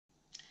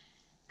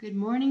Good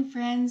morning,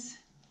 friends.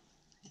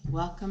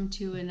 Welcome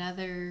to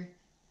another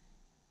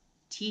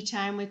Tea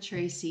Time with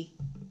Tracey.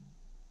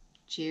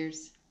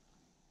 Cheers.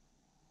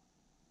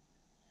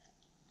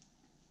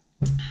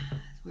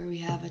 Where we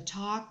have a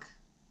talk,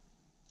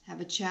 have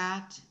a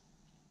chat,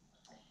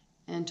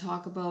 and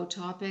talk about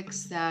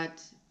topics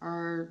that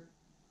are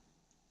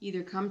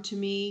either come to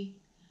me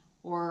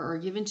or are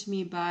given to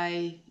me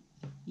by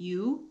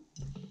you,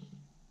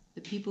 the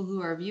people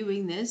who are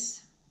viewing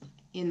this,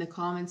 in the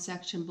comments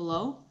section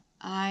below.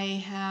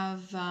 I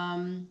have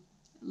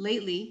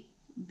lately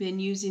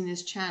been using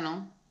this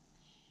channel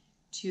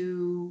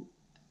to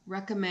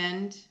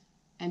recommend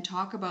and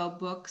talk about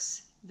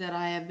books that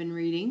I have been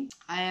reading.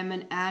 I am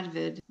an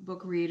avid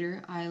book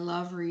reader. I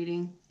love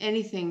reading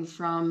anything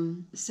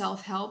from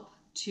self-help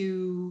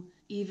to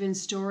even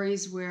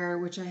stories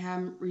which I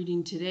am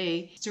reading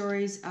today,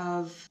 stories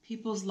of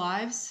people's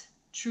lives,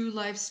 true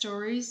life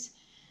stories.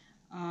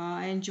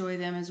 I enjoy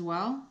them as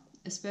well,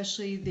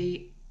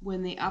 especially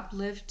when they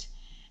uplift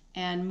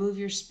and move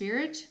your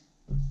spirit.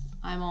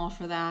 I'm all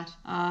for that.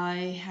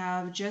 I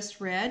have just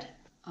read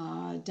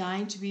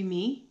Dying to Be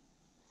Me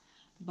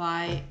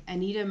by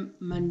Anita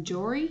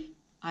Manjori.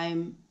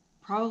 I'm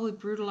probably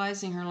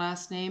brutalizing her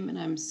last name, and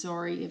I'm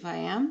sorry if I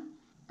am.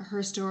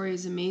 Her story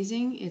is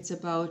amazing. It's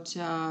about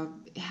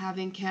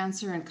having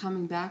cancer and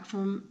coming back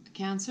from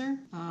cancer,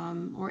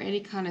 or any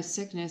kind of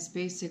sickness,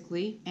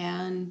 basically.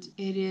 And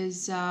it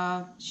is,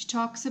 she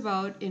talks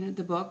about in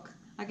the book,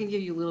 I can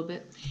give you a little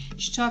bit.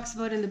 She talks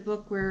about in the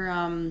book where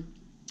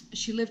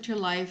she lived her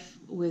life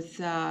with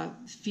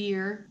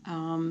fear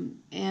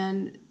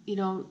and,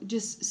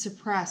 just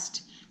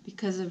suppressed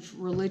because of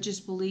religious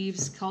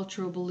beliefs,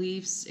 cultural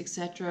beliefs,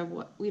 etc.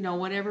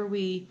 Whatever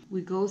we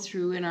go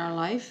through in our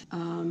life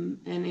and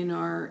in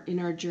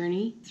our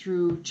journey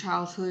through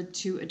childhood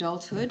to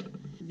adulthood,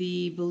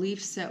 the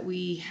beliefs that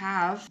we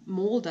have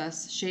mold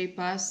us, shape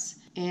us,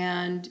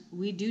 and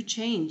we do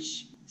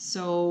change.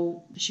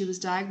 So she was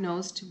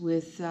diagnosed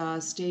with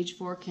stage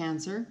 4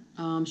 cancer.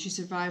 She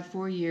survived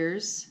 4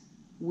 years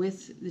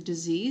with the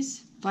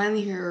disease.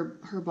 Finally,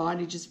 her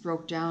body just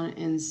broke down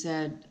and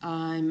said,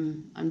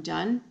 I'm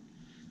done.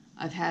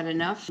 I've had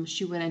enough.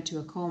 She went into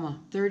a coma,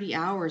 30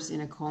 hours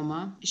in a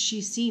coma.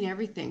 She's seen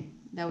everything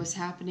that was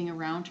happening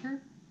around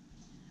her.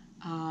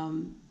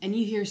 And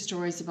you hear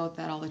stories about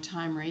that all the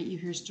time, right? You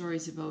hear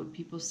stories about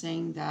people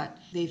saying that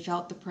they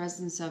felt the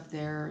presence of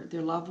their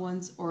loved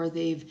ones, or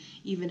they've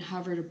even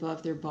hovered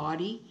above their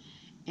body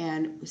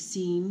and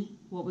seen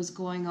what was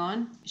going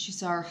on. She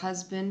saw her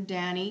husband,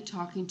 Danny,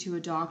 talking to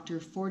a doctor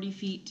 40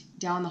 feet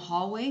down the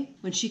hallway.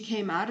 When she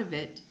came out of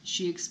it,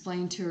 she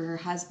explained to her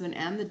husband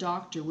and the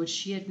doctor, which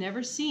she had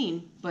never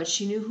seen, but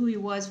she knew who he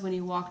was when he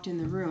walked in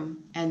the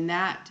room, and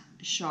that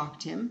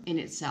shocked him in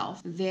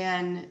itself.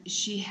 Then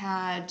she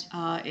had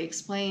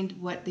explained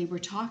what they were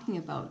talking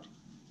about,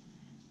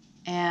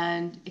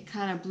 and it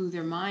kind of blew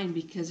their mind,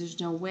 because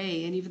there's no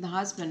way, and even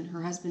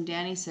her husband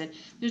Danny said,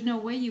 there's no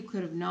way you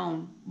could have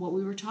known what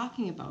we were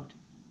talking about.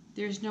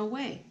 There's no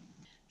way.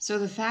 So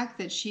the fact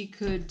that she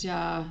could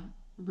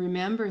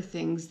remember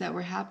things that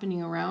were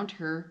happening around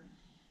her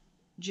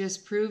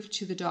just proved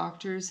to the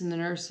doctors and the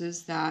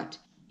nurses that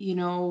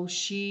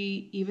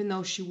she, even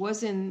though she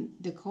was in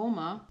the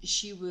coma,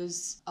 she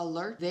was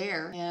alert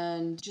there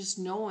and just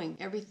knowing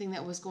everything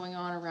that was going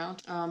on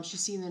around. She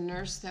seen the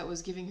nurse that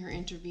was giving her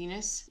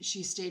intravenous.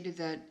 She stated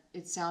that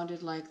it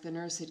sounded like the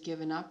nurse had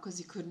given up because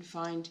he couldn't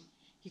find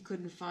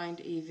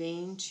a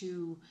vein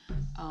to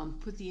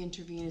put the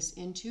intravenous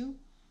into,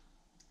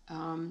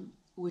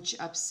 which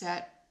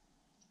upset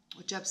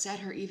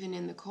her even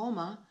in the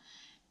coma.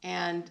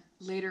 And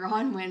later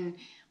on,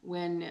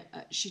 when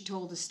she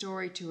told the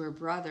story to her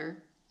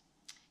brother,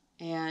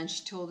 and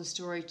she told the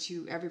story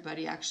to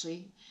everybody,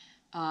 actually,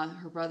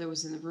 her brother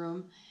was in the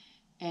room,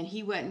 and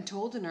he went and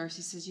told the nurse,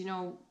 he says,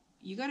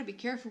 you got to be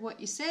careful what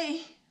you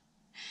say,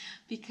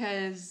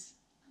 because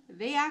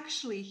they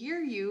actually hear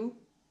you.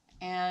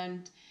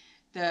 And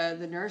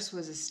the nurse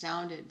was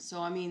astounded.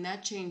 So,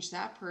 that changed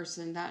that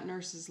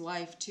nurse's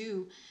life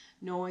too,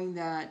 knowing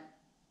that,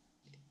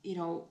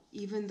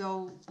 even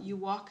though you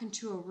walk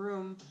into a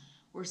room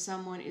where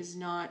someone is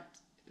not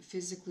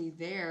physically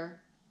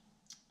there,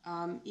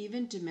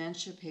 even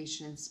dementia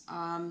patients,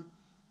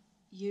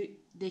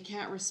 they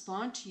can't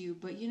respond to you,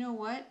 but you know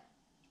what?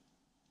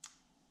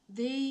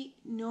 They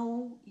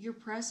know your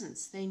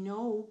presence. They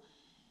know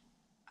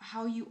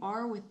how you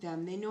are with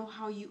them. They know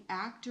how you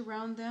act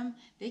around them.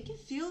 They can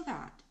feel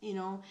that,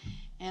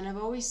 and I've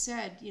always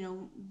said,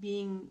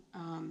 being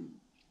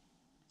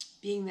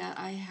that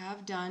I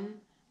have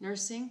done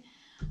nursing,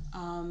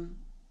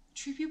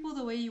 treat people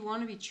the way you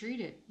want to be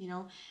treated,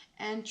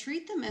 and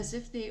treat them as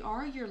if they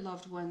are your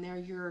loved one. They're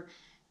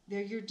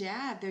your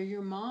dad, they're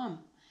your mom.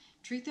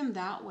 Treat them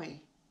that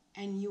way,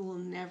 and you will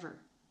never,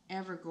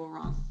 ever go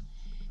wrong.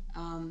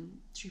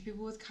 Treat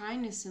people with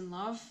kindness and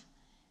love.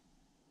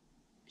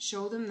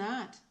 Show them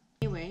that.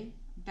 Anyway,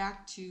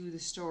 back to the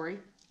story.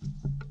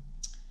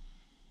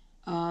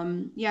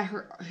 Yeah,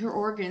 her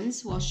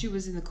organs, while she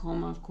was in the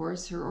coma, of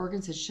course, her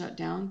organs had shut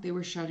down. They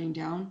were shutting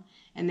down,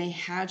 and they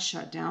had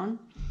shut down.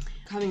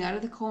 Coming out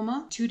of the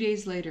coma, 2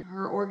 days later,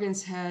 her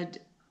organs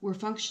were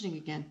functioning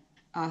again.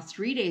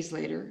 3 days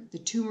later, the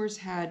tumors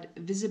had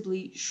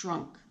visibly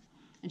shrunk.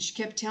 And she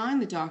kept telling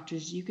the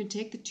doctors, you can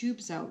take the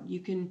tubes out.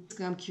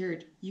 I'm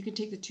cured. You can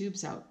take the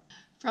tubes out.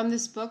 From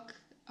this book,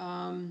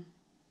 I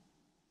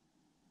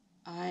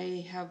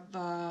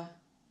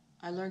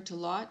learned a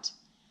lot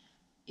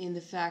in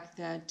the fact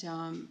that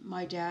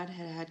my dad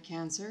had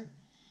cancer.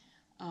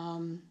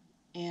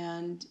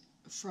 And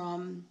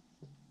from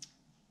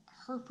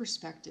her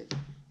perspective,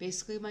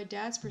 basically my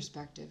dad's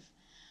perspective,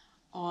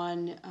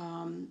 on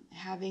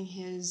having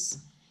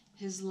his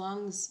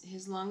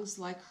lungs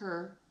like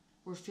her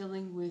were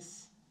filling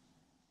with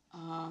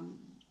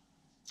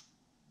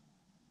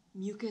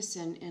mucus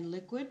and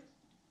liquid,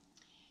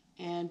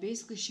 and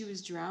basically she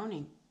was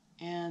drowning,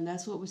 and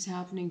that's what was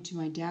happening to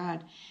my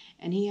dad.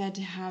 And he had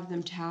to have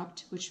them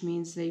tapped, which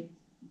means they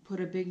put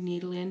a big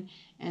needle in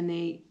and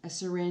a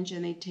syringe,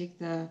 and they take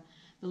the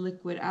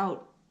liquid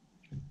out.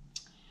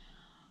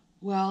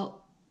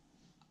 Well,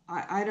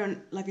 I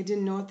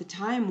didn't know at the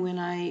time when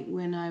I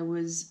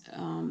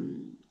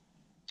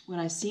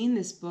seen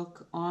this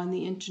book on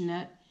the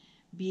internet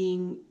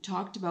being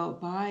talked about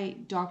by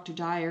Dr.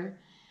 Dyer,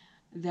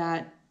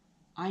 that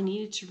I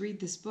needed to read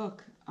this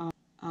book.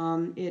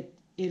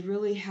 It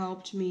really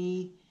helped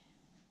me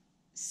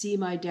see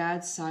my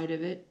dad's side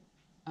of it,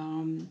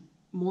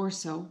 more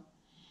so,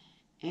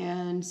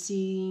 and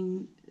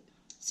seeing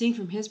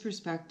from his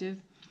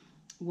perspective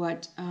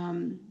what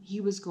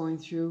he was going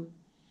through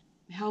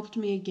helped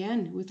me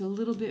again with a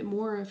little bit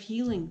more of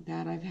healing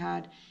that I've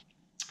had.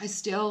 I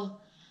still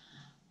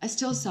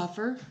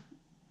suffer,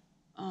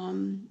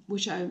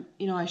 which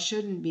I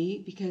shouldn't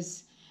be,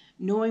 because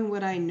knowing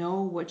what I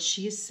know, what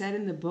she has said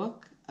in the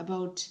book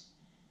about,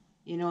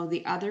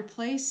 the other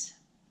place,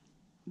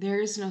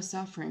 there is no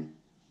suffering.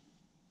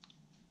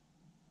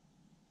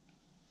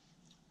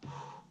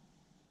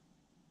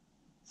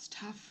 It's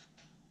tough.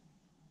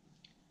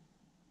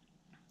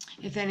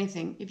 If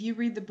anything, if you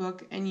read the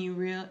book and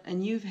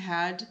you've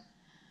had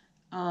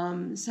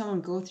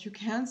someone go through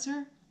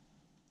cancer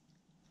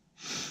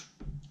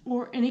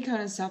or any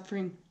kind of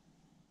suffering,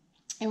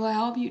 it will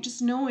help you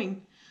just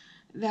knowing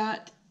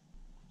that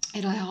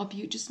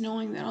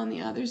on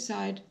the other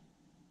side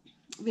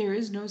there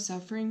is no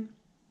suffering,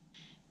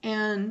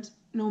 and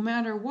no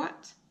matter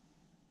what,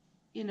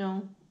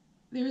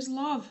 there's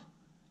love.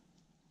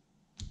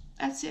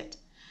 That's it.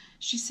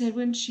 She said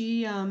when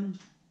she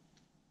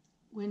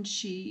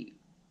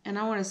and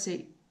I want to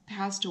say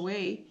passed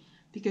away,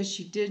 because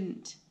she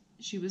didn't.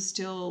 She was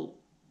still,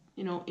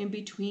 in the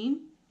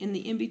in-between.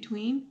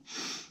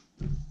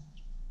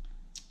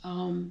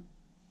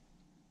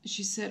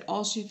 She said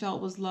all she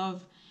felt was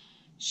love.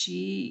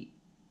 She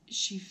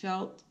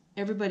felt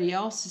everybody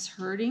else is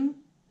hurting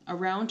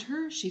around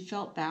her. She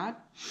felt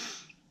that.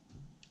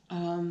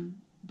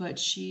 But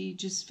she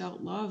just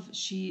felt love.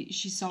 She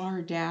saw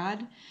her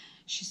dad.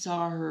 She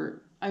saw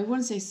her, I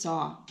wouldn't say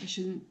saw, I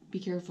shouldn't, be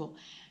careful.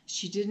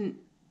 She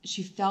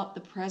felt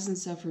the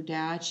presence of her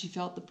dad. She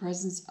felt the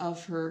presence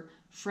of her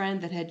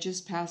friend that had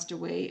just passed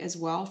away as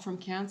well from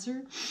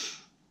cancer.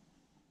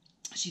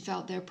 She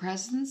felt their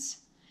presence,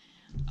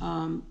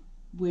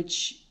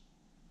 which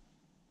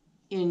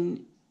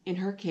in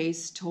her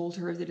case told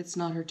her that it's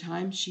not her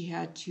time. She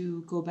had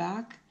to go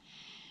back,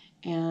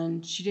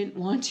 and she didn't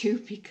want to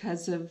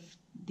because of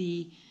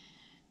the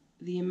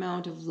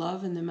amount of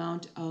love and the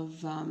amount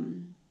of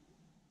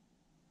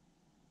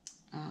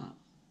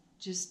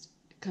just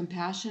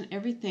compassion,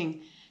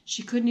 everything.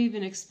 She couldn't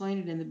even explain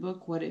it in the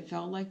book what it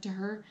felt like to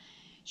her.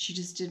 She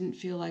just didn't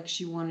feel like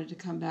she wanted to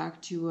come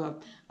back to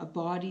a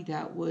body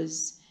that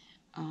was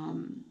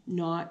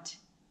not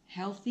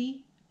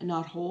healthy,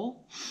 not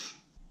whole.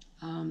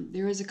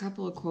 There is a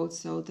couple of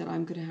quotes, though, that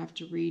I'm going to have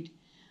to read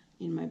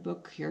in my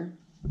book here.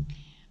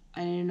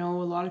 I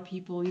know a lot of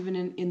people, even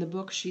in the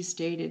book, she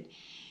stated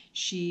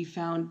she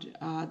found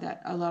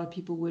that a lot of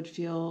people would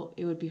feel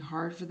it would be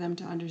hard for them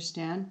to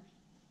understand.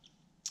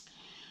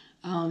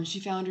 She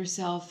found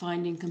herself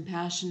finding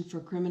compassion for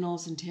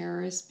criminals and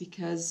terrorists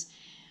because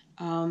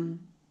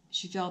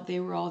she felt they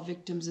were all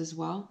victims as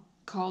well.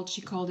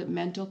 She called it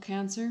mental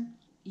cancer.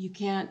 You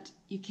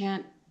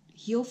can't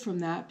heal from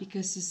that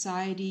because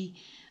society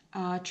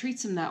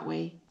treats them that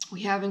way.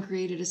 We haven't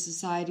created a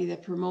society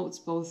that promotes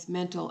both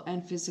mental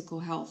and physical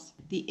health.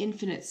 The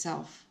infinite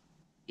self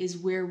is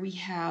where we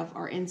have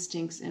our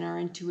instincts and our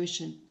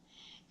intuition,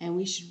 and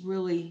we should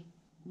really,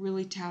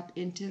 really tap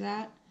into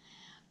that.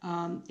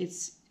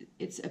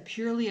 It's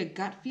purely a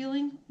gut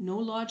feeling, no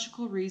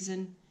logical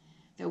reason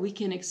that we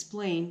can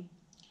explain.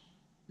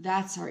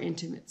 That's our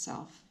intimate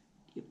self.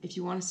 If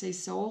you want to say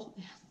soul,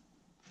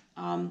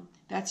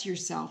 that's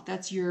yourself.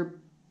 That's you.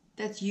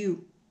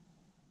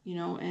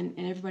 And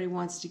everybody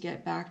wants to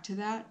get back to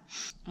that.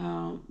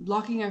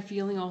 Blocking our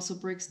feeling also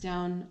breaks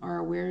down our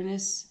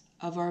awareness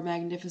of our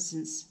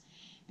magnificence,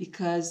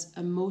 because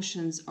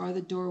emotions are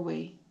the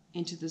doorway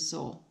into the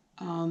soul.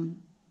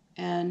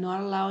 and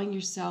not allowing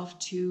yourself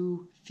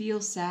to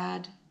feel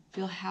sad,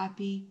 feel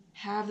happy,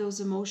 have those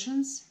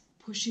emotions,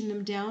 pushing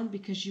them down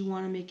because you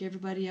want to make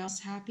everybody else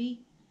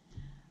happy,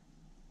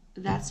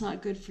 that's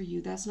not good for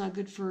you. That's not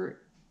good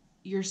for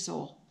your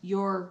soul,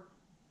 your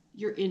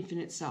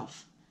infinite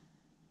self.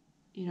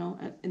 You know,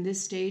 in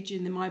this stage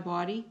in my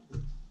body,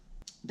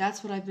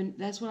 that's what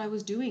I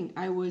was doing.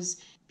 I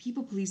was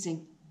people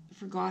pleasing. I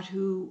forgot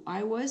who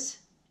I was.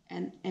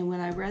 And when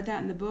I read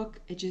that in the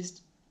book,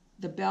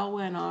 the bell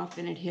went off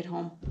and it hit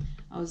home.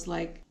 I was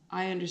like,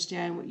 I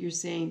understand what you're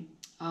saying.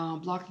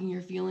 Blocking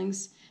your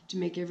feelings to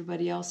make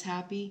everybody else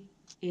happy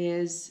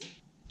is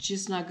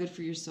just not good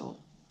for your soul.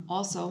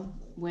 Also,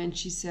 when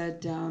she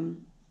said,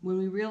 when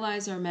we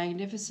realize our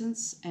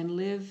magnificence and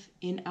live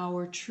in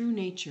our true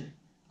nature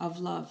of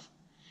love,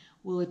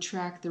 we'll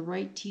attract the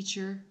right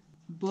teacher,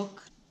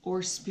 book,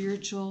 or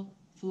spiritual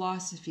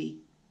philosophy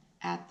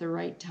at the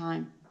right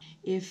time.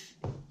 If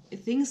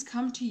things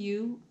come to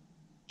you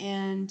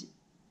and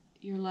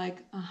you're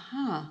like,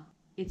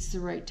 it's the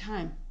right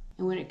time.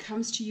 And when it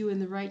comes to you in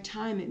the right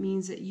time, it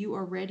means that you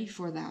are ready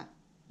for that.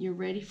 You're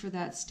ready for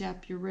that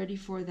step. You're ready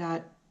for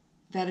that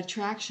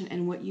attraction.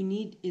 And what you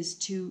need is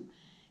to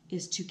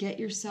get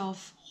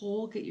yourself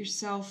whole, get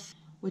yourself,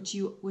 what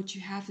you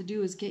have to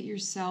do is get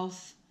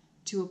yourself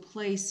to a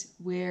place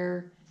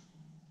where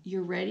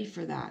you're ready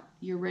for that.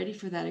 You're ready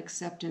for that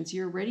acceptance.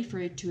 You're ready for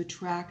it to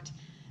attract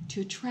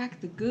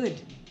the good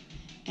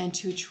and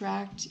to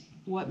attract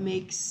what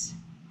makes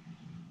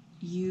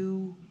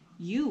you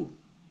you.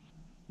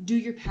 Do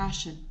your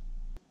passion.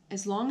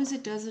 As long as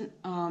it doesn't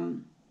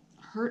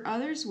hurt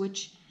others,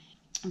 which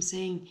I'm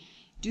saying,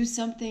 do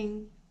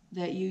something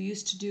that you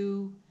used to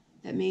do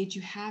that made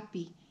you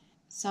happy,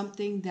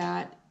 something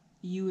that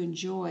you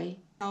enjoy.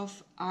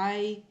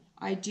 I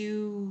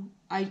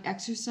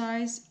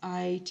exercise,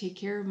 I take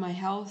care of my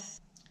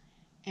health,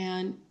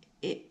 and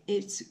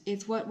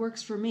it's what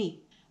works for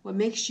me. What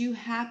makes you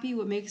happy,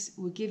 what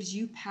gives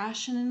you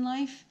passion in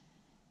life,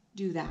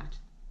 do that.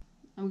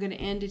 I'm going to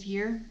end it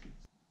here.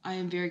 I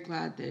am very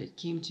glad that it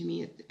came to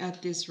me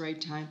at this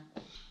right time.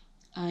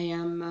 I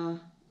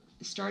am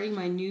starting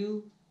my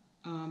new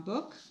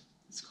book.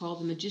 It's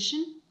called The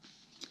Magician.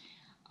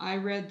 I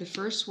read the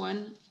first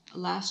one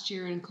last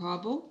year in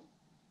Cabo.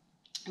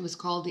 It was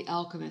called The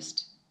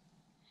Alchemyst.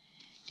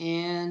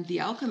 And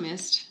The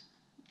Alchemist,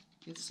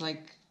 it's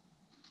like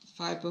a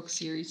 5-book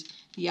series.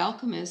 The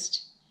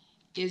Alchemist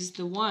is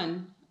the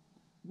one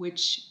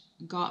which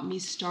got me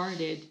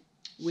started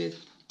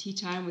with Tea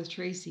Time with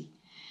Tracey.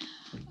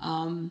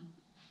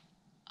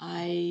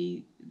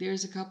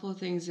 There's a couple of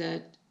things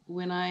that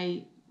when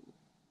I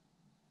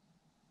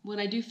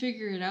do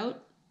figure it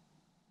out,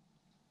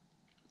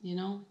 you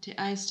know,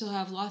 I still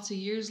have lots of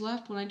years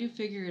left. When I do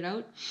figure it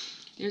out,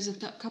 there's a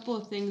couple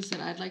of things that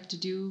I'd like to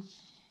do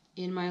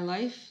in my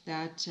life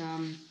that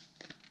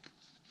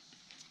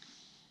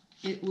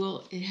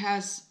it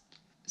has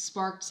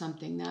sparked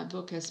something. That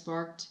book has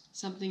sparked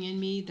something in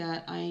me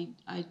that I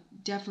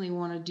definitely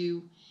want to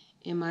do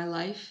in my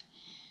life.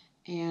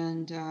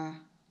 And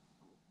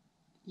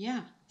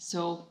yeah,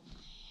 so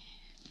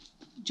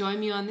join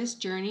me on this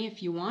journey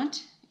if you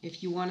want.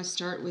 If you want to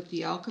start with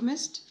The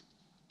Alchemist,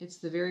 it's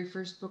the very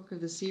first book of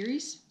the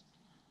series.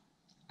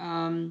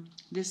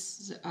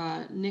 This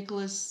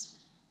Nicholas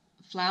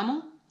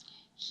Flamel,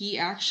 he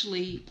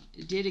actually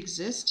did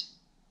exist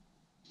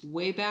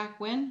way back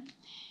when.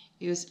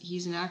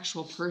 He's an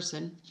actual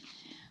person,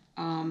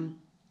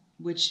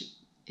 which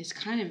is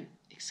kind of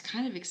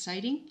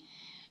exciting.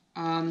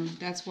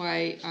 That's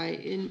why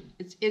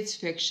it's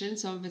fiction.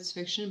 Some of it's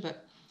fiction,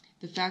 but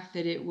the fact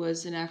that it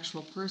was an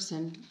actual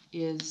person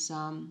is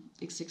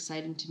it's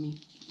exciting to me.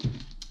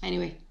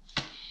 Anyway,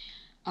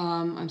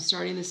 I'm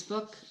starting this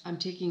book. I'm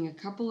taking a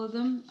couple of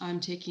them. I'm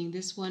taking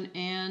this one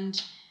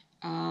and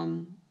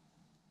The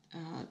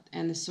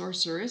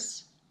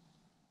Sorceress.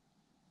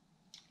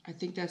 I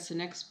think that's the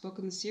next book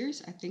in the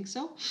series. I think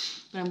so,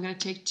 but I'm going to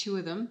take 2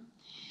 of them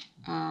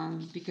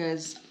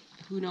because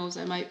who knows?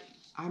 I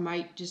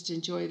might just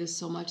enjoy this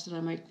so much that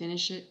I might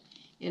finish it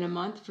in a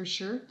month for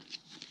sure.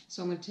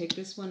 So I'm going to take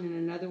this one and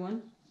another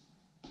one.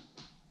 But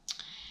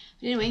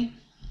anyway,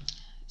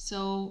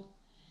 so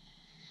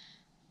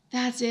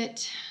that's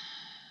it.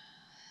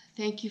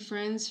 Thank you,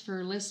 friends,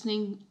 for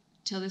listening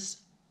to this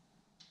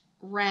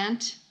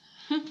rant.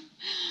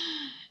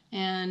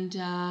 And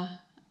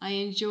I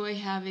enjoy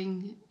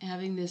having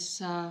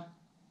this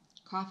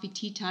coffee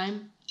tea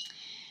time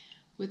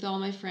with all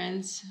my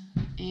friends.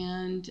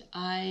 And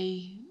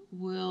I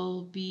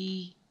will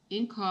be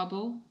in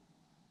Cabo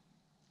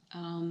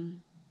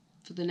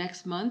for the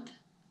next month.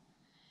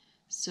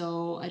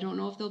 So I don't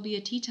know if there'll be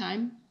a tea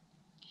time,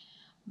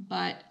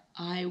 but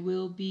I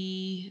will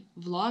be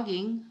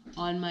vlogging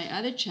on my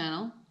other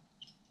channel,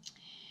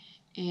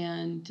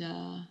 and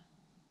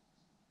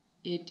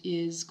it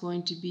is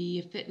going to be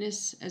a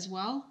fitness as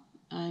well.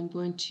 I'm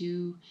going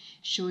to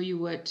show you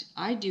what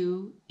I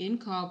do in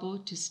Cabo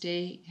to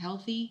stay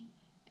healthy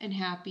and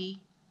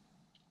happy,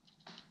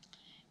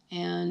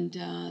 and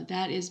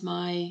that is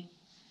my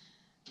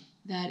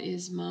that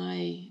is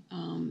my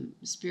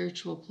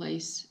spiritual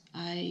place.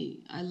 I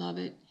love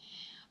it.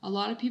 A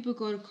lot of people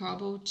go to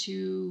Cabo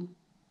to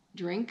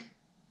drink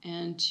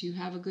and to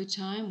have a good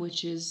time,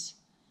 which is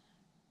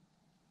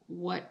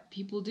what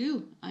people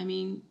do. I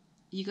mean,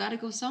 you got to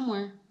go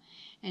somewhere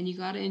and you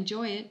got to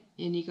enjoy it,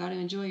 and you got to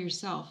enjoy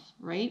yourself,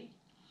 right?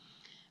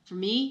 For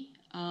me,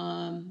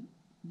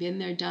 been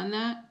there, done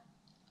that.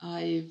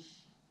 I've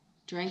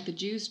drank the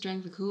juice,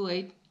 drank the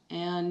Kool-Aid,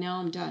 and now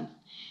I'm done.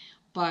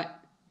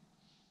 But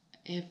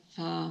if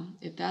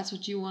that's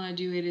what you want to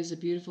do, it is a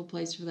beautiful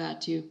place for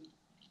that too.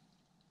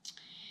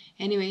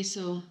 Anyway,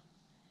 so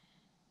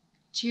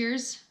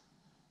cheers.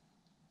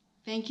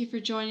 Thank you for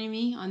joining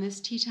me on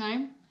this tea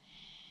time,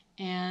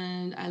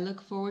 and I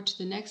look forward to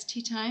the next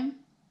tea time.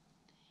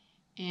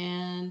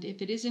 And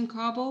if it is in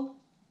Cabo,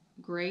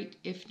 great.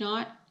 If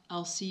not,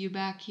 I'll see you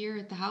back here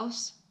at the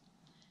house.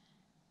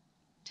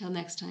 Till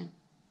next time.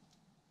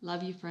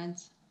 Love you,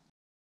 friends.